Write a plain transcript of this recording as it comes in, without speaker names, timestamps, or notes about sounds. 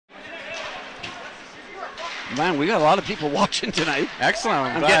Man, we got a lot of people watching tonight.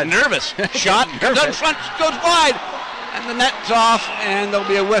 Excellent. I'm getting nervous. Shot comes out in front, goes wide, and the net's off, and there'll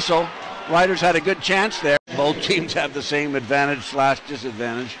be a whistle. Riders had a good chance there. Both teams have the same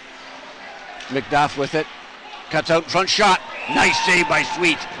advantage/disadvantage. McDuff with it, cuts out in front, shot. Nice save by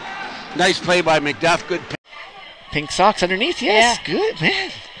Sweet. Nice play by McDuff. Good. Pink socks underneath. Yes, yeah. Good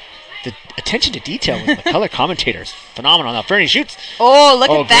man. The attention to detail with the color commentators, phenomenal. Now Fernie shoots. Oh,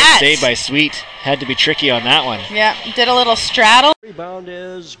 look at that! Great save by Sweet. Had to be tricky on that one. Yeah, did a little straddle. Rebound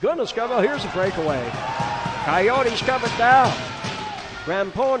is goodness, here's a breakaway. Coyotes coming down.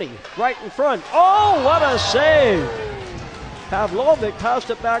 Ramponi right in front. Oh, what a save! Pavlovic passed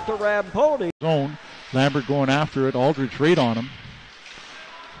it back to Ramponi. Zone. Lambert going after it. Aldridge right on him.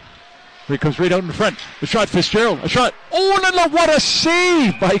 He comes right out in front. A shot, Fitzgerald. A shot. Oh, no, what a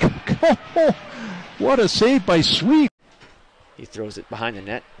save by... what a save by Sweet. He throws it behind the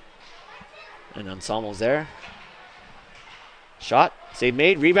net. And Ensemble's there. Shot. Save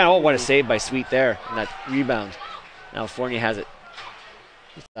made. Rebound. Oh, what a save by Sweet there. And that rebound. Now Fournier has it.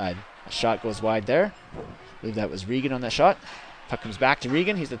 Side. A shot goes wide there. I believe that was Regan on that shot. Puck comes back to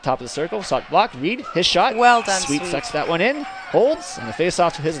Regan. He's at the top of the circle. Shot blocked. Reed, his shot. Well done, Sweet sucks that one in. Holds. And the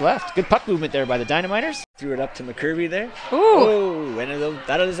face-off to his left. Good puck movement there by the Dynamiters. Threw it up to McCurvey there. Ooh. Oh, and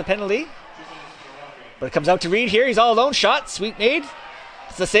that is a penalty. But it comes out to Reed here. He's all alone. Shot. Sweet made.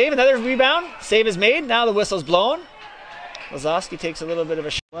 It's the save. Another rebound. Save is made. Now the whistle's blown. Lazowski takes a little bit of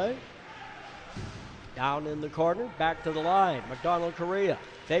a shot. Down in the corner. Back to the line. McDonald Correa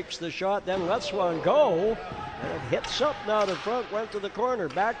takes the shot, then lets one go. And it hits up now to front, went to the corner.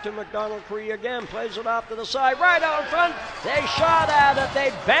 Back to McDonald Correa again. Plays it off to the side. Right out front. They shot at it.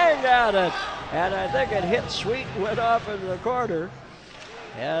 They banged at it. And I think it hit Sweet and went off into the corner.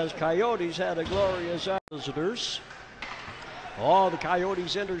 As Coyotes had a glorious visitors. Oh, the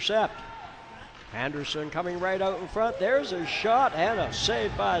Coyotes intercept. Anderson coming right out in front. There's a shot and a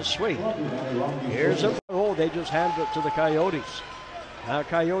save by Sweet. Here's a oh, they just handed it to the Coyotes. Now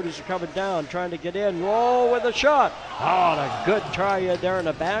Coyotes are coming down, trying to get in. Roll with a shot. Oh, a good try there and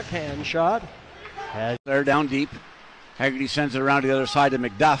a backhand shot. They're down deep. Haggerty sends it around to the other side to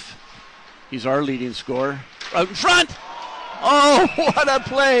McDuff. He's our leading scorer. Out in front. Oh, what a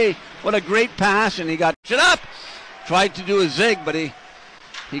play. What a great pass, and he got it up. Tried to do a zig, but he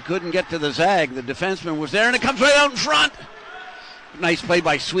couldn't get to the zag. The defenseman was there, and it comes right out in front. Nice play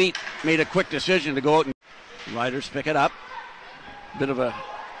by Sweet. Made a quick decision to go out, and Riders pick it up. Bit of a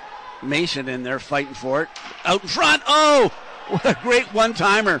Mason in there fighting for it. Out in front. Oh, what a great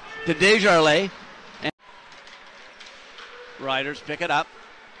one-timer to Desjardins. And Riders pick it up.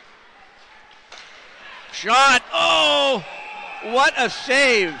 Shot. Oh, what a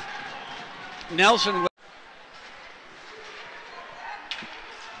save. Nelson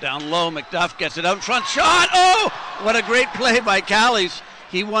down low. McDuff gets it out in front. Shot. Oh, what a great play by Callies.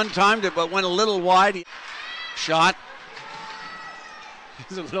 He one-timed it but went a little wide. Shot.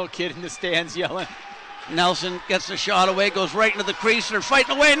 There's a little kid in the stands yelling. Nelson gets the shot away, goes right into the crease, and they're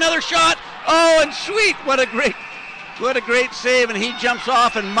fighting away. Another shot. Oh, and Sweet. What a great save, and he jumps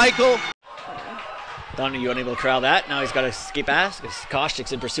off, and Michael. Donahue unable to corral that. Now he's got to escape pass.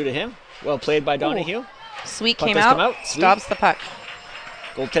 Koshtik's in pursuit of him. Well played by Donahue. Sweet Puck came does out. come out. Stops the puck.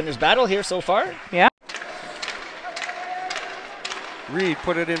 Goaltender's battle here so far. Yeah. Reed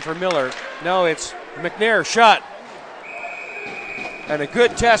put it in for Miller. Now it's McNair shot. And a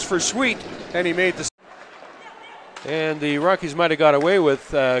good test for Sweet, and he made the. And the Rockies might have got away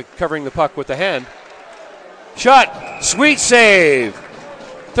with covering the puck with the hand. Shot, Sweet save.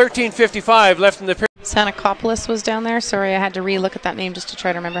 13:55 left in the period. Sanakopoulos was down there. Sorry, I had to re-look at that name just to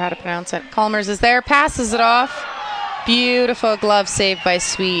try to remember how to pronounce it. Calmers is there, passes it off. Beautiful glove save by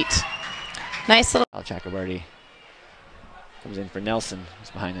Sweet. Nice little. Al Chakrabarty comes in for Nelson,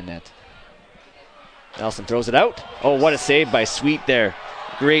 who's behind the net. Nelson throws it out. Oh, what a save by Sweet there.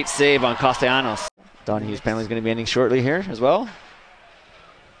 Great save on Castellanos. Donahue's penalty is going to be ending shortly here as well.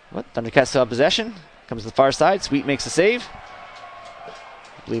 What? Thundercats still have possession. Comes to the far side. Sweet makes the save.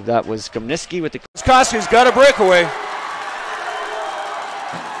 I believe that was Komniski with the. Koski's got a breakaway.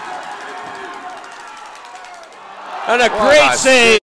 And a great save.